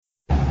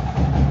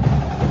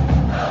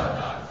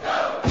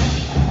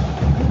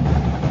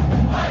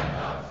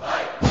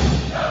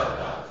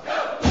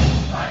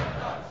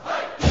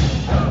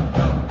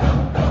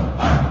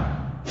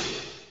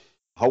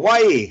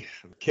Hawaii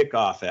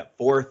kickoff at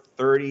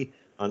 4:30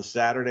 on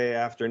Saturday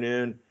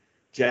afternoon.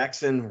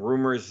 Jackson,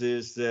 rumors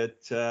is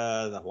that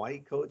the Hawaii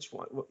coach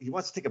he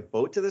wants to take a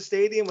boat to the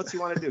stadium. What's he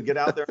want to do? Get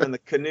out there on the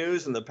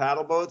canoes and the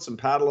paddle boats and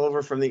paddle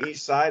over from the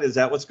east side? Is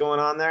that what's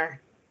going on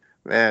there?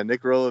 Man,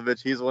 Nick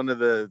Rolovich, he's one of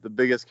the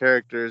biggest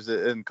characters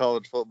in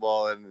college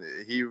football, and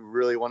he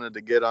really wanted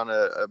to get on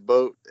a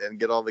boat and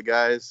get all the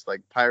guys,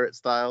 like pirate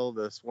style,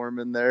 to swarm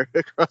in there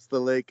across the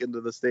lake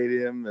into the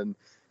stadium. And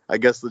I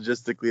guess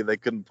logistically they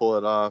couldn't pull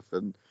it off.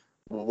 And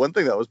one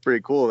thing that was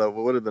pretty cool, that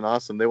would have been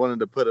awesome, they wanted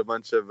to put a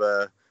bunch of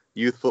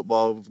youth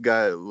football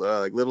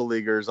like little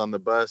leaguers on the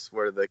bus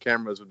where the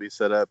cameras would be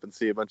set up, and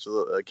see a bunch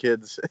of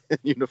kids in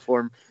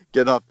uniform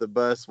get off the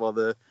bus while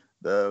the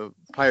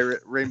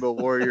pirate Rainbow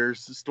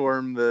Warriors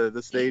storm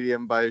the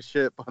stadium by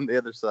ship on the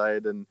other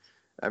side. And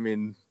I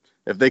mean,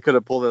 if they could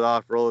have pulled it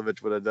off,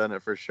 Rolovich would have done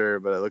it for sure,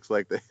 but it looks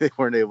like they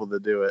weren't able to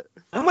do it.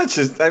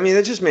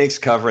 It just makes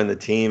covering the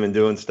team and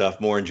doing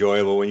stuff more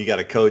enjoyable when you got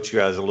a coach who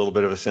has a little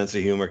bit of a sense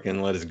of humor,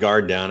 can let his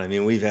guard down. I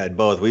mean, we've had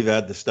both. We've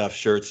had the stuffed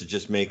shirts that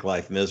just make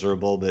life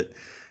miserable, but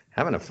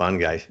having a fun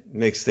guy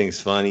makes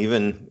things fun,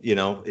 even,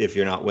 if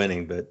you're not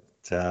winning. But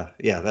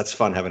that's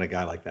fun having a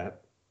guy like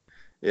that.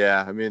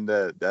 Yeah, I mean,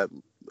 that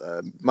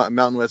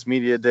Mountain West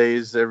Media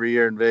Days every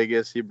year in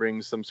Vegas, he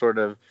brings some sort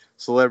of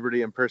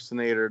celebrity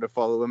impersonator to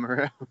follow him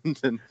around.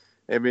 And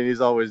I mean, he's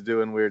always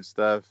doing weird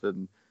stuff.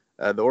 And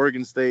the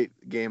Oregon State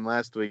game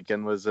last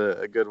weekend was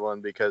a good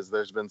one, because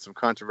there's been some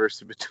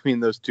controversy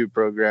between those two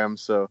programs.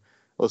 So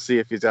we'll see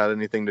if he's got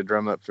anything to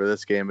drum up for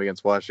this game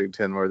against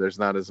Washington, where there's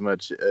not as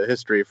much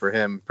history for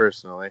him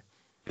personally.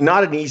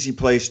 Not an easy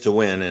place to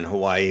win in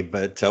Hawaii,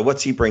 but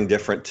what's he bring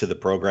different to the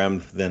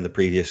program than the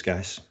previous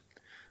guys?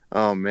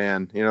 Oh,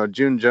 man.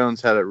 June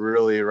Jones had it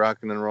really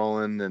rocking and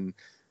rolling, and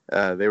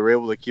they were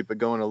able to keep it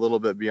going a little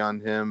bit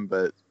beyond him,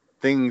 but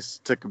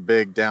things took a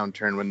big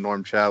downturn when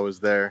Norm Chow was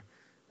there.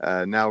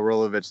 Now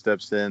Rolovich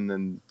steps in,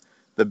 and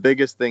the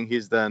biggest thing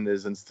he's done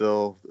is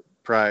instill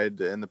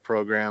pride in the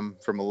program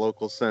from a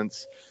local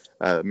sense.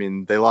 I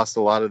mean, they lost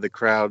a lot of the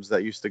crowds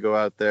that used to go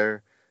out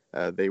there.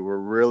 They were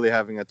really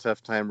having a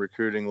tough time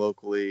recruiting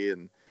locally,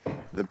 and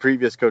the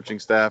previous coaching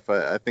staff,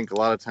 I think a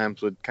lot of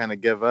times would kind of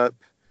give up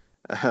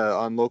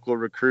on local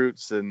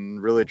recruits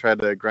and really try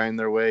to grind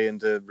their way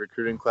into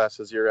recruiting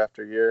classes year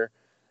after year.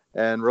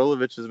 And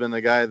Rolovich has been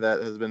a guy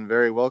that has been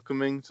very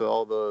welcoming to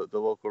all the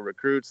local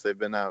recruits. They've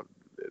been out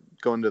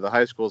going to the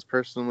high schools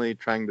personally,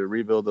 trying to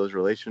rebuild those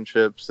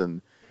relationships,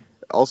 and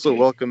also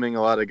welcoming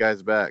a lot of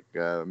guys back.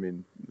 I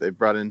mean, they've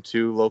brought in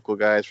 2 local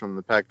guys from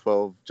the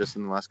Pac-12 just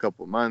in the last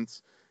couple of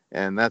months,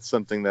 and that's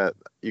something that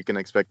you can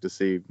expect to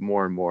see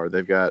more and more.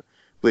 They've got,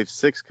 I believe,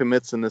 6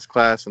 commits in this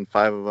class, and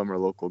 5 of them are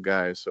local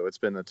guys. So it's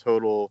been a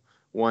total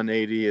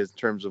 180 in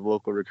terms of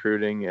local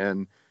recruiting,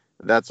 and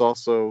that's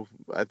also,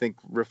 I think,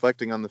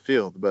 reflecting on the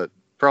field. But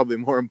probably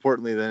more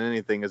importantly than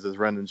anything is his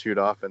run and shoot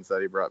offense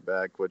that he brought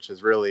back, which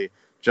has really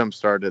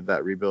jump-started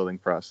that rebuilding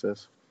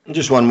process.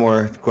 Just one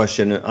more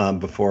question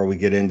before we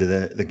get into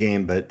the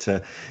game. But,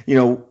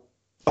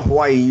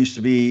 Hawaii used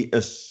to be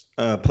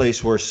a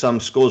place where some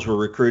schools were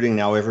recruiting.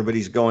 Now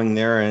everybody's going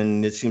there,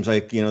 and it seems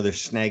like, they're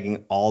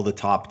snagging all the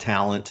top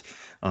talent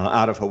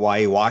out of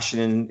Hawaii.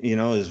 Washington,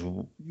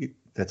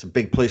 that's a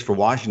big place for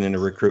Washington to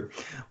recruit.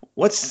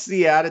 What's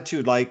the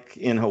attitude like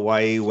in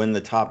Hawaii when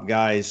the top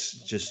guys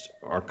just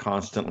are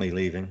constantly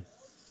leaving?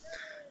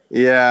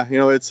 Yeah,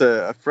 it's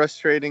a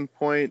frustrating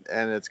point,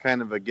 and it's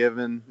kind of a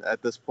given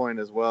at this point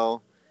as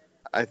well.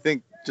 I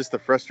think just the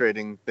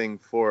frustrating thing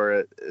for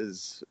it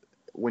is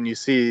when you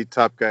see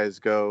top guys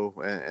go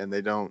and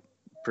they don't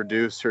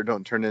produce or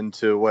don't turn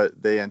into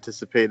what they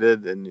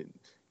anticipated, and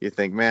you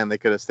think, man, they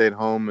could have stayed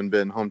home and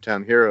been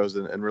hometown heroes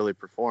and really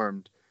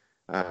performed.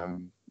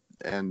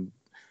 And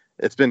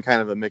it's been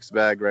kind of a mixed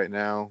bag right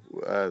now.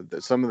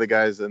 Some of the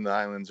guys in the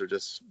islands are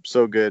just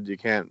so good, you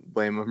can't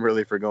blame them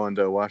really for going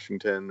to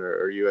Washington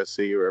or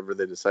USC, wherever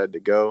they decide to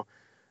go.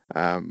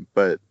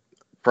 But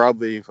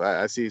probably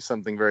I see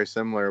something very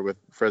similar with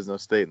Fresno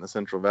State and the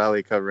Central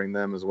Valley covering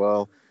them as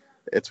well.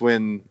 It's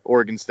when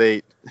Oregon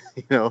State,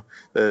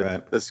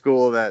 the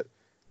school that,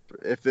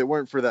 if it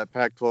weren't for that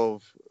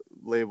Pac-12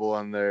 label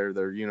on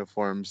their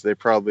uniforms, they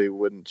probably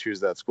wouldn't choose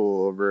that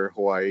school over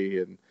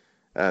Hawaii. And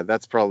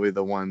that's probably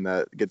the one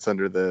that gets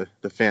under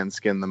the fan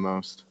skin the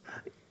most.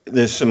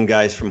 There's some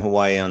guys from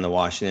Hawaii on the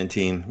Washington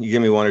team. You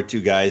give me 1 or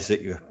 2 guys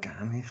that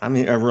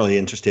I'm really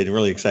interested and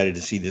really excited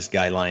to see this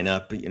guy line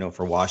up,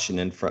 for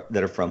Washington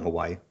that are from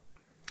Hawaii.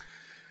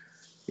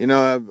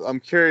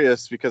 I'm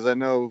curious because I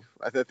know,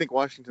 I think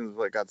Washington's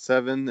got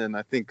 7, and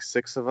I think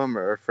 6 of them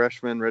are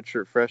freshmen,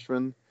 redshirt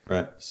freshmen.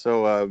 Right.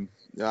 So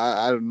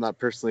I'm not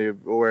personally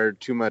aware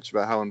too much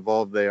about how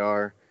involved they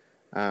are.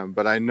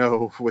 But I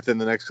know within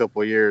the next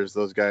couple of years,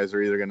 those guys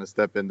are either going to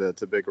step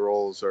into big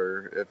roles,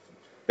 or if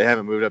they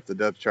haven't moved up the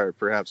depth chart,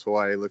 perhaps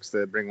Hawaii looks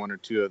to bring 1 or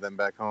 2 of them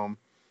back home.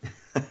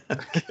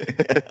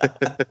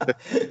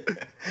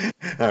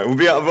 All right,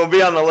 we'll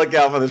be on the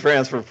lookout for the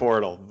transfer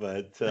portal,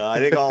 but I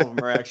think all of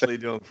them are actually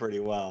doing pretty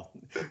well.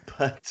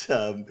 But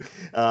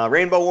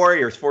Rainbow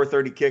Warriors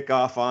 4:30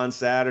 kickoff on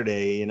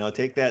Saturday.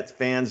 Take that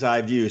fan's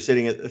eye view,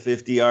 sitting at the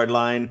 50-yard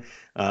line.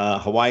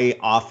 Hawaii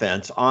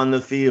offense on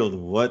the field.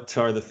 What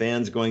are the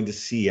fans going to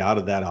see out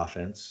of that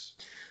offense?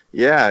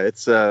 Yeah,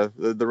 it's the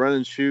run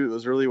and shoot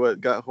was really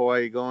what got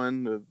Hawaii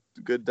going a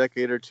good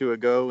decade or two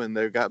ago, and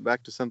they got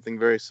back to something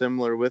very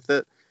similar with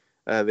it.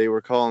 They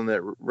were calling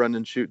it run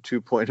and shoot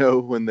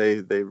 2.0 when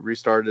they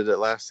restarted it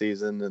last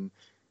season, and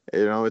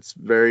it's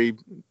very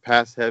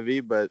pass heavy.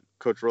 But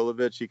Coach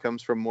Rolovich, he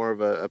comes from more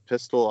of a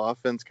pistol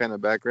offense kind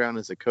of background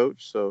as a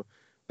coach, so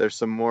there's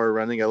some more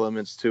running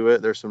elements to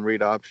it. There's some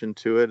read option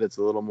to it. It's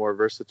a little more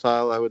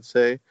versatile, I would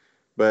say.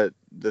 But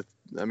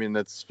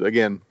that's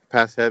again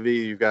pass heavy.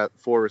 You've got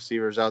four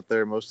receivers out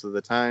there most of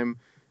the time.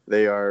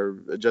 They are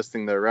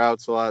adjusting their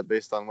routes a lot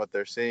based on what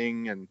they're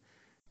seeing, and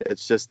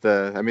it's just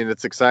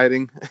it's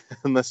exciting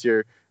unless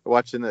you're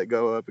watching it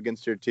go up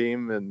against your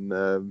team,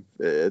 and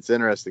it's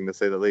interesting to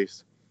say the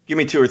least. Give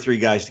me two or three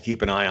guys to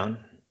keep an eye on.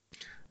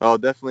 Oh,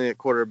 definitely at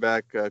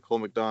quarterback, Cole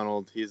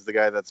McDonald. He's the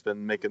guy that's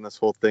been making this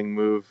whole thing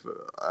move.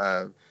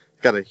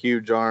 He's got a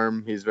huge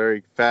arm. He's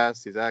very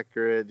fast. He's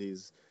accurate.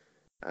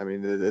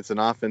 It's an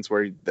offense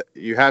where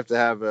you have to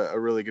have a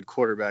really good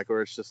quarterback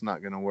or it's just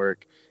not going to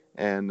work.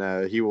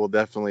 And he will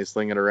definitely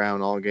sling it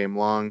around all game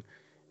long.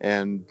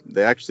 And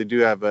they actually do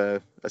have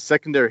a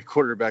secondary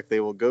quarterback they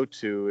will go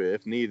to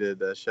if needed,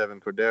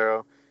 Chevin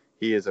Cordero.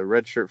 He is a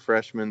redshirt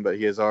freshman, but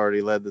he has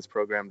already led this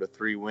program to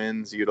 3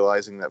 wins,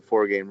 utilizing that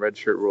 4-game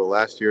redshirt rule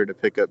last year to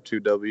pick up 2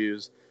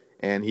 Ws.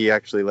 And he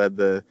actually led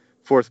the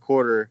fourth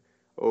quarter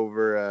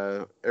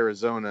over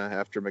Arizona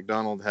after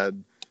McDonald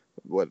had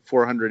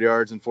 400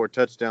 yards and 4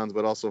 touchdowns,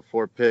 but also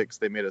 4 picks.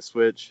 They made a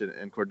switch,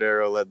 and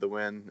Cordero led the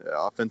win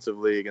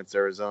offensively against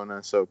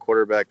Arizona. So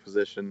quarterback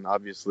position,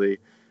 obviously.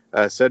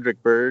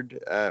 Cedric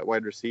Byrd at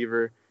wide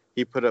receiver,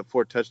 he put up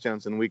 4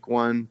 touchdowns in week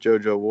 1.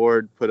 JoJo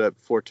Ward put up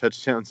 4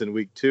 touchdowns in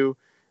week 2.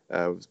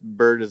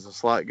 Byrd is a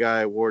slot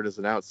guy. Ward is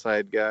an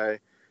outside guy.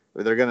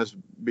 They're going to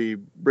be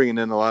bringing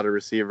in a lot of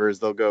receivers.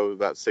 They'll go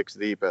about 6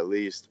 deep at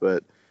least,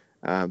 but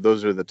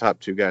those are the top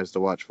 2 guys to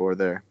watch for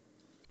there.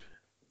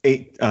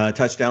 8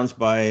 touchdowns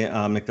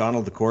by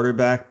McDonald, the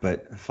quarterback,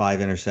 but 5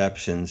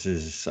 interceptions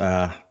is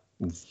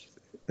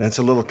that's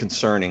a little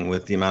concerning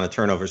with the amount of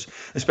turnovers,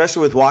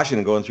 especially with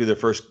Washington going through their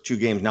first 2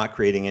 games, not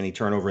creating any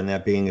turnover, and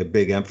that being a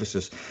big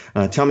emphasis.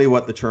 Tell me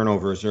what the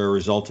turnovers are a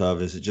result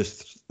of. Is it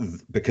just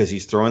because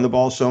he's throwing the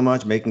ball so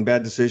much, making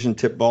bad decisions,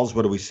 tip balls?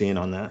 What are we seeing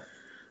on that?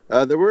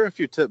 There were a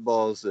few tip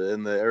balls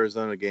in the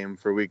Arizona game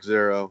for week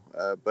 0,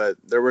 but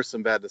there were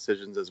some bad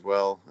decisions as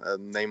well.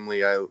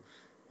 Namely,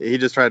 he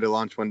just tried to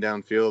launch one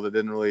downfield. It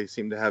didn't really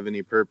seem to have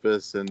any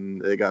purpose,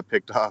 and it got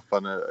picked off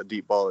on a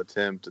deep ball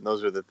attempt. And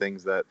those are the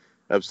things that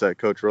upset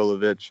Coach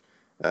Rolovich.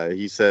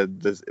 He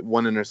said this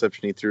one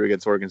interception he threw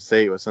against Oregon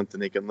State was something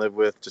he can live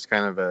with, just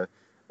kind of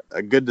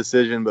a good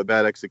decision but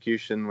bad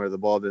execution where the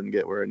ball didn't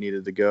get where it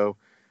needed to go.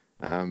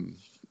 And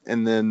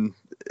then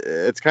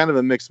it's kind of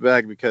a mixed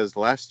bag because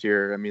last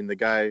year, the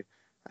guy,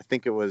 I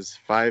think it was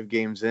 5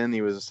 games in,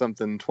 he was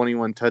something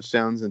 21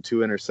 touchdowns and 2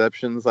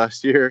 interceptions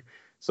last year.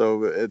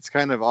 So it's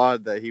kind of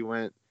odd that he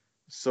went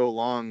so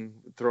long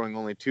throwing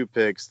only 2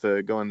 picks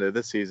to go into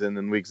this season,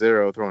 and week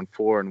 0 throwing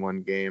 4 in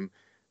one game.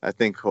 I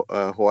think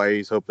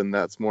Hawaii's hoping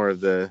that's more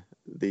of the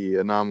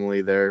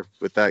anomaly there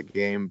with that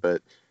game,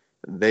 but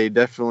they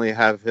definitely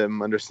have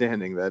him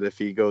understanding that if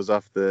he goes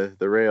off the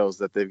rails,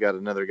 that they've got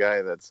another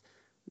guy that's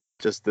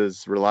just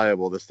as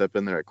reliable to step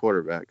in there at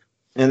quarterback.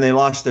 And they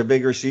lost their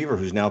big receiver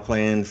who's now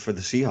playing for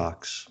the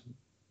Seahawks.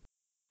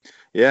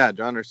 Yeah,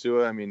 John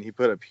Ursua, he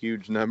put up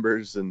huge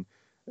numbers. And,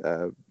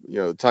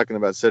 talking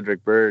about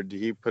Cedric Byrd,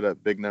 he put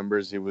up big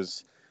numbers. He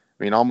was,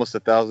 almost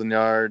 1,000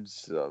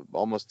 yards,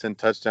 almost 10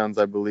 touchdowns,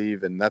 I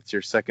believe. And that's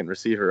your second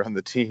receiver on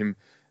the team.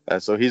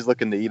 So he's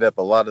looking to eat up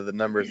a lot of the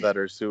numbers that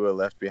Ursua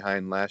left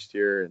behind last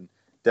year, and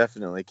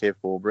definitely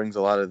capable, brings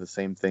a lot of the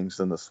same things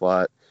in the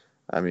slot.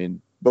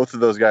 Both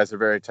of those guys are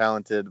very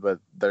talented, but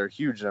their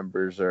huge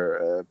numbers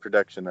are a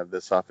production of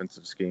this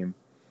offensive scheme.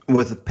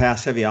 With a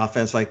pass-heavy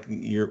offense like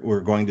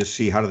we're going to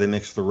see, how do they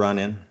mix the run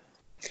in?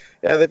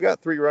 Yeah, they've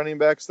got 3 running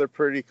backs they're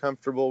pretty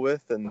comfortable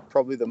with, and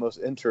probably the most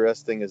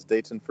interesting is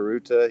Dayton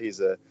Ferutta. He's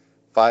a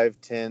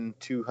 5'10",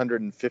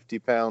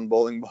 250-pound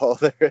bowling ball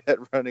there at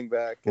running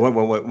back. What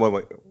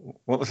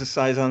was the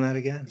size on that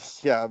again?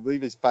 Yeah, I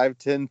believe he's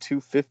 5'10",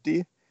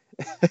 250.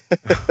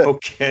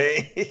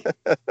 Okay.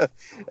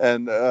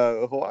 And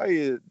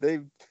Hawaii, they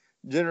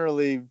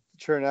generally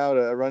churn out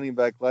a running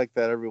back like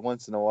that every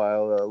once in a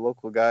while, a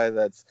local guy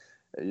that's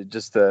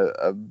just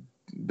a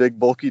big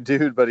bulky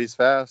dude, but he's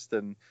fast.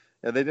 And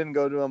they didn't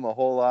go to him a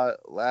whole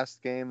lot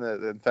last game.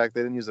 In fact,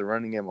 they didn't use the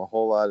running game a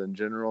whole lot in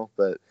general,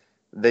 but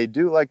they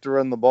do like to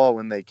run the ball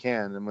when they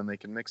can and when they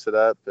can mix it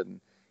up. And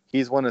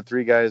he's one of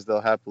 3 guys they'll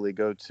happily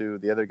go to.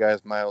 The other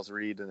guys, Miles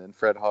Reed and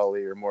Fred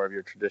Hawley, are more of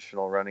your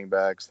traditional running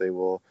backs. They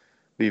will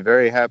be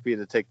very happy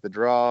to take the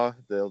draw.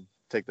 They'll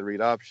take the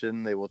read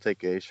option. They will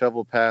take a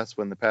shovel pass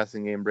when the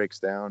passing game breaks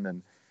down,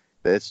 and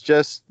it's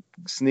just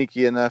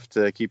sneaky enough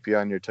to keep you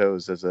on your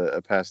toes as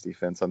a pass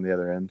defense on the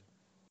other end.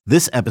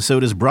 This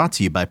episode is brought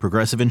to you by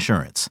Progressive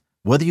Insurance.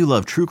 Whether you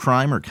love true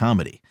crime or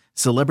comedy,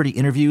 celebrity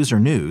interviews or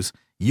news,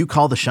 you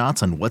call the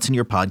shots on what's in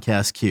your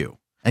podcast queue.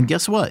 And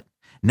guess what?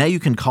 Now you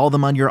can call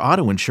them on your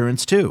auto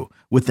insurance too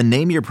with the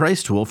Name Your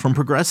Price tool from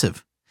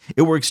Progressive.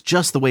 It works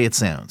just the way it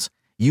sounds.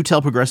 You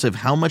tell Progressive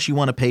how much you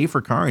want to pay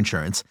for car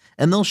insurance,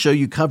 and they'll show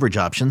you coverage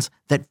options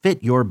that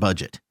fit your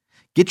budget.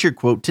 Get your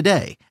quote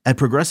today at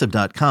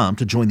Progressive.com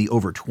to join the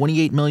over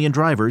 28 million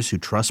drivers who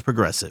trust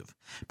Progressive.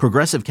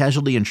 Progressive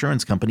Casualty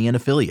Insurance Company and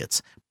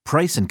Affiliates.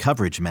 Price and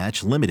coverage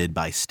match limited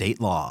by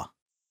state law.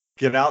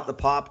 Get out the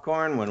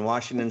popcorn when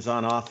Washington's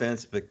on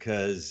offense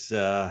because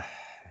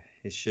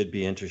it should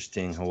be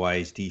interesting.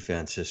 Hawaii's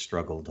defense has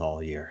struggled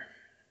all year.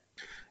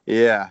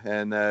 Yeah,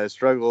 and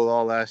struggled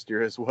all last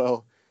year as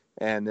well.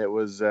 And it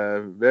was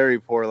very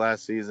poor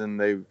last season.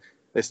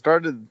 They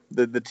started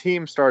the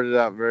team started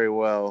out very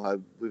well. I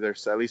believe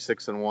they're at least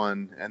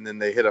 6-1, and then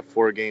they hit a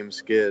 4-game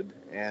skid,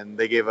 and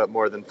they gave up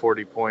more than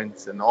 40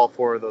 points. And all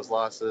 4 of those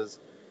losses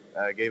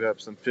gave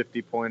up some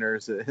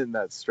 50-pointers in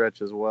that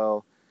stretch as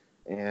well.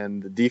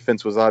 And the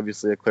defense was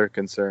obviously a clear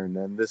concern.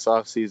 And this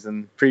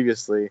offseason,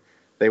 previously,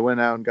 they went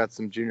out and got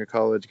some junior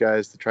college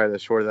guys to try to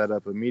shore that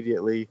up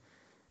immediately.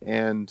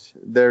 And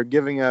they're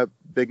giving up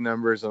big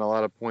numbers and a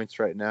lot of points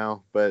right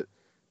now, but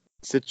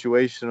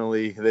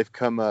situationally, they've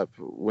come up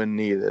when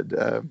needed.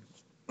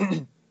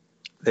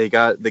 They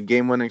got the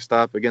game-winning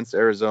stop against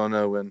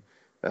Arizona when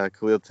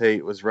Khalil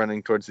Tate was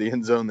running towards the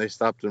end zone. They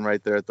stopped him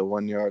right there at the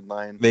 1-yard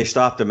line. They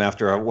stopped him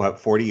after a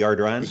 40-yard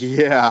run?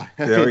 Yeah.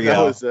 There we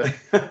go.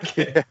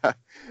 Yeah.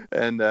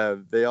 And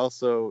they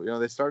also,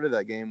 they started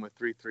that game with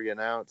 3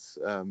 3-and-outs.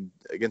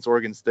 Against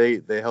Oregon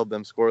State, they held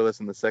them scoreless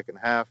in the second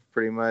half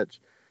pretty much.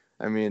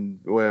 I mean,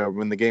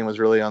 when the game was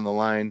really on the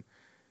line.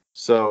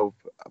 So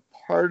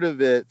part of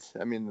it,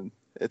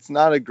 it's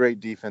not a great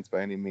defense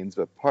by any means,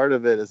 but part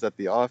of it is that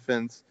the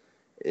offense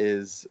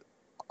is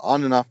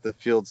on and off the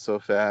field so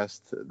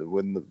fast.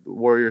 When the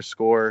Warriors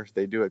score,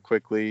 they do it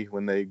quickly.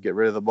 When they get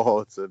rid of the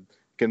ball,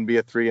 can be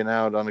a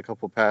 3-and-out on a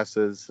couple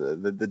passes.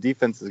 The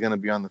defense is going to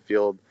be on the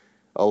field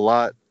a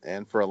lot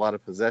and for a lot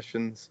of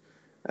possessions.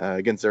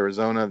 Against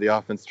Arizona, the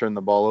offense turned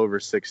the ball over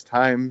 6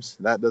 times.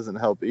 That doesn't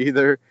help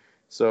either.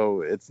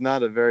 So it's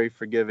not a very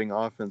forgiving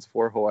offense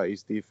for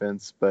Hawaii's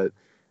defense, but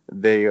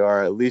they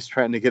are at least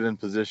trying to get in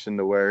position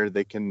to where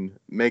they can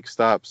make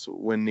stops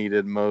when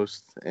needed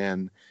most.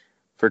 And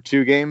for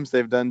 2 games,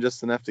 they've done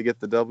just enough to get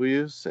the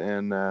W's.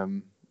 And,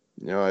 they're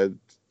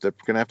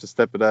going to have to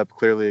step it up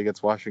clearly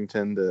against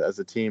Washington as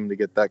a team to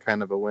get that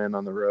kind of a win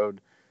on the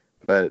road.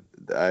 But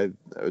I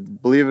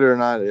believe it or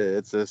not,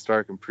 it's a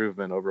stark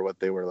improvement over what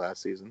they were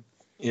last season.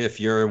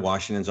 If you're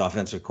Washington's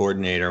offensive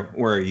coordinator,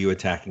 where are you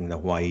attacking the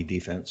Hawaii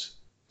defense?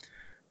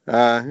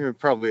 You're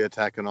probably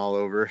attacking all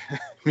over.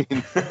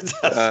 This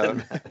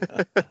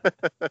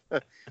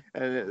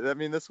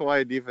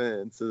Hawaii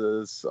defense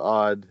is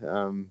odd.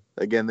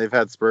 Again, they've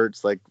had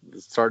spurts like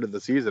the start of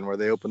the season where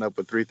they open up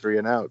with 3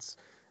 3-and-outs,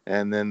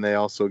 and then they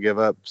also give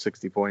up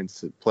 60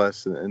 points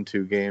plus in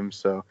 2 games.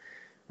 So,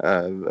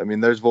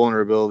 there's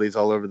vulnerabilities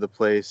all over the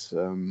place.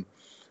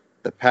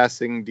 The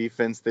passing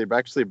defense, they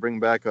actually bring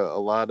back a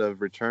lot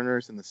of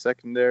returners in the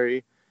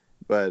secondary.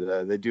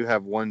 But they do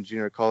have 1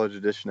 junior college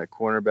addition at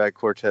cornerback.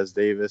 Cortez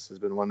Davis has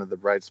been one of the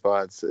bright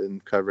spots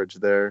in coverage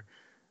there.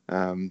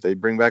 They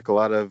bring back a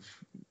lot of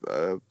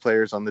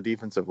players on the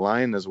defensive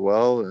line as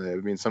well.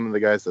 Some of the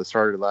guys that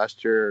started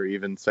last year are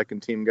even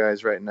second-team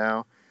guys right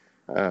now.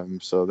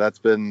 So that's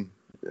been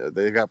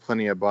they've got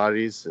plenty of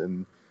bodies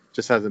and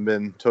just hasn't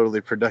been totally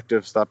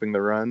productive stopping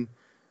the run.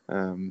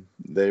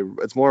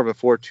 It's more of a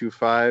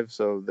 4-2-5,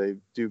 so they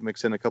do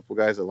mix in a couple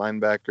guys at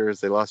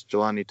linebackers. They lost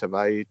Jelani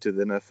Tavai to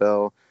the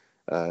NFL.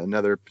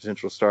 Another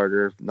potential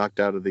starter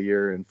knocked out of the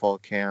year in fall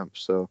camp.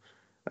 So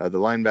the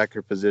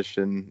linebacker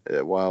position,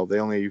 while they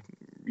only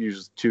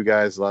use 2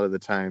 guys a lot of the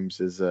times,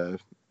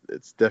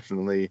 it's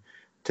definitely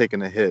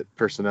taken a hit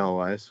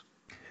personnel-wise.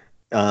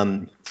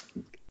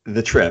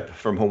 The trip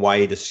from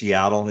Hawaii to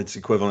Seattle, it's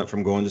equivalent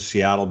from going to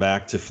Seattle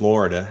back to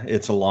Florida.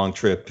 It's a long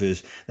trip.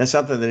 Is that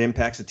something that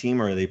impacts the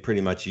team, or are they pretty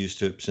much used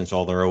to it since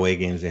all their away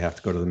games they have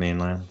to go to the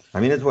mainland?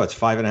 It's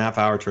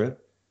 5.5-hour trip?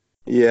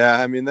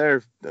 Yeah,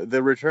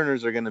 the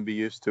returners are going to be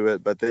used to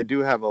it, but they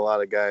do have a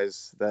lot of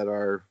guys that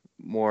are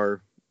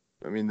more.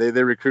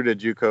 They recruited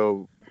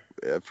JUCO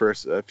for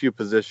a few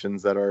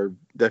positions that are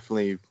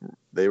definitely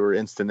they were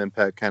instant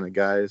impact kind of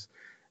guys,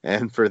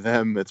 and for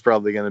them it's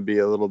probably going to be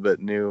a little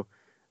bit new.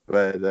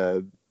 But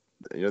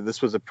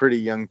this was a pretty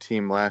young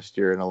team last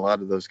year, and a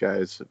lot of those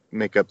guys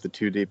make up the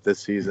 2 deep this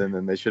season,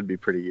 and they should be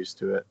pretty used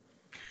to it.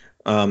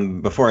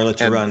 Before I let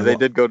you run, they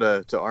did go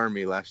to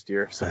Army last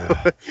year, so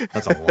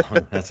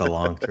that's a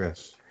long trip.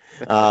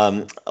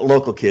 A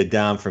local kid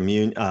down from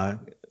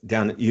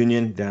down at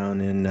Union,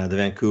 down in the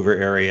Vancouver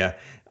area.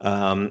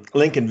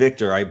 Lincoln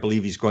Victor, I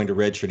believe he's going to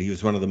redshirt. He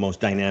was one of the most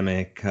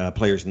dynamic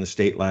players in the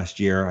state last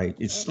year.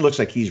 It looks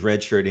like he's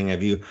redshirting.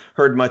 Have you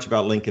heard much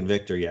about Lincoln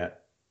Victor yet?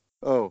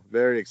 Oh,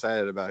 very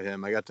excited about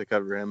him. I got to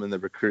cover him in the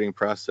recruiting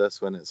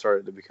process when it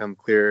started to become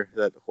clear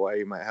that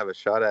Hawaii might have a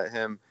shot at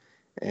him.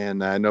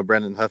 And I know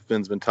Brendan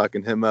Huffman's been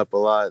talking him up a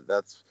lot.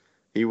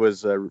 He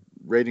was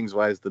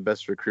ratings-wise the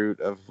best recruit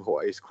of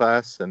Hawaii's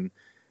class, and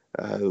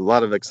a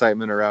lot of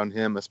excitement around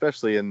him,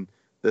 especially in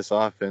this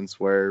offense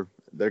where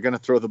they're going to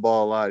throw the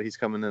ball a lot. He's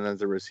coming in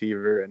as a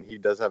receiver, and he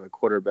does have a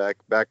quarterback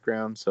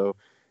background, so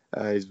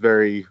he's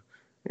very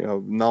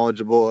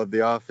knowledgeable of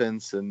the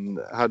offense and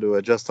how to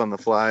adjust on the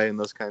fly and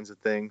those kinds of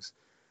things.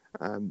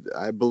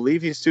 I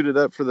believe he suited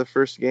up for the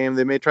first game.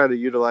 They may try to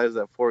utilize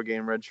that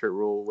 4-game redshirt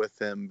rule with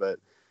him, but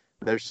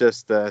there's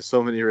just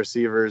so many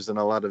receivers and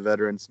a lot of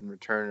veterans and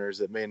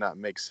returners. It may not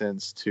make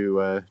sense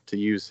to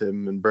use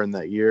him and burn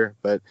that year,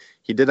 but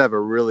he did have a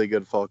really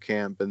good fall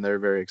camp, and they're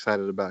very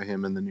excited about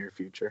him in the near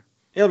future.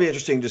 It'll be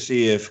interesting to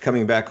see if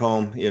coming back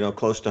home,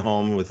 close to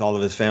home with all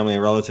of his family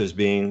and relatives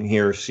being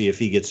here, see if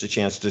he gets a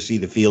chance to see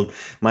the field.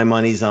 My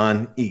money's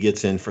on he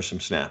gets in for some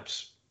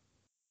snaps.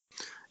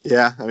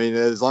 Yeah, I mean,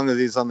 as long as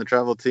he's on the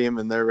travel team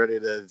and they're ready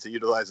to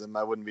utilize him,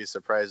 I wouldn't be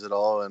surprised at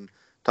all. And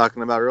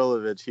talking about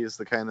Rolovich, he's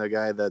the kind of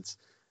guy that's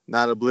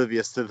not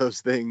oblivious to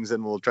those things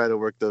and will try to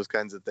work those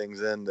kinds of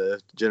things in to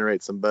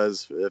generate some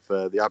buzz if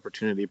the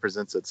opportunity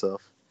presents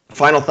itself.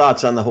 Final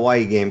thoughts on the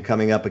Hawaii game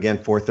coming up again,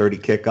 4:30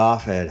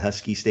 kickoff at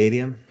Husky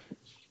Stadium?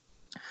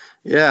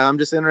 Yeah, I'm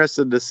just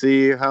interested to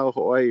see how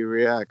Hawaii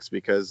reacts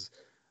because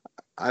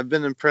I've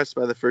been impressed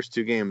by the first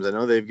 2 games. I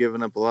know they've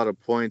given up a lot of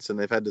points and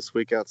they've had to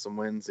squeak out some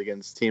wins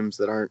against teams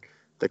that aren't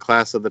the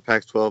class of the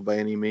Pac-12 by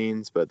any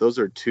means, but those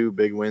are 2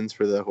 big wins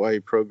for the Hawaii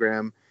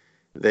program.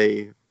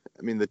 The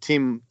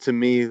team to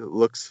me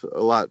looks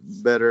a lot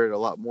better, a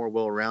lot more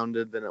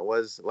well-rounded than it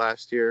was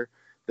last year.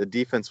 The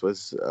defense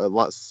was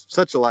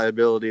such a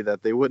liability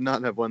that they would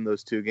not have won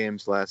those 2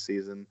 games last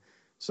season.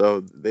 So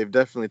they've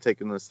definitely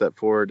taken a step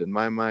forward in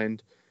my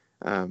mind.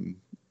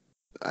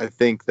 I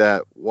think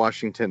that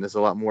Washington is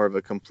a lot more of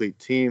a complete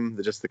team,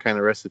 just the kind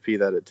of recipe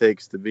that it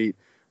takes to beat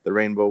the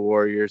Rainbow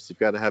Warriors. You've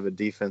got to have a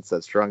defense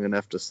that's strong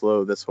enough to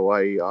slow this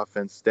Hawaii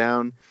offense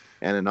down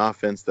and an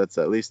offense that's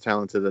at least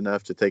talented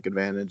enough to take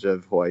advantage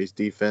of Hawaii's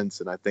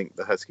defense. And I think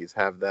the Huskies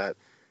have that.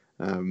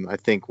 I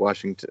think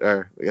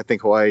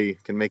Hawaii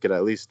can make it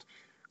at least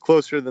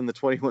closer than the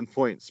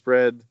 21-point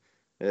spread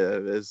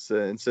is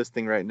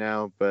insisting right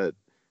now. But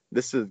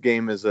this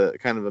game is a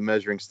kind of a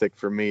measuring stick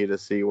for me to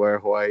see where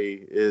Hawaii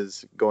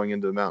is going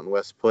into the Mountain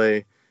West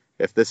play.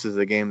 If this is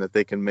a game that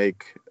they can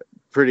make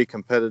pretty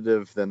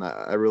competitive, then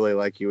I really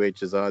like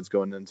UH's odds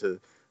going into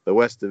the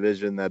West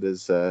Division. That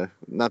is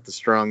not the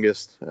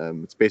strongest.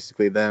 It's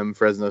basically them,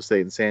 Fresno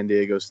State, and San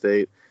Diego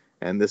State.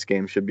 And this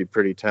game should be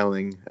pretty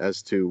telling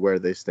as to where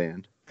they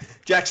stand.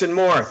 Jackson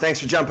Moore, thanks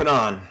for jumping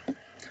on.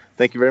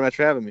 Thank you very much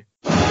for having me.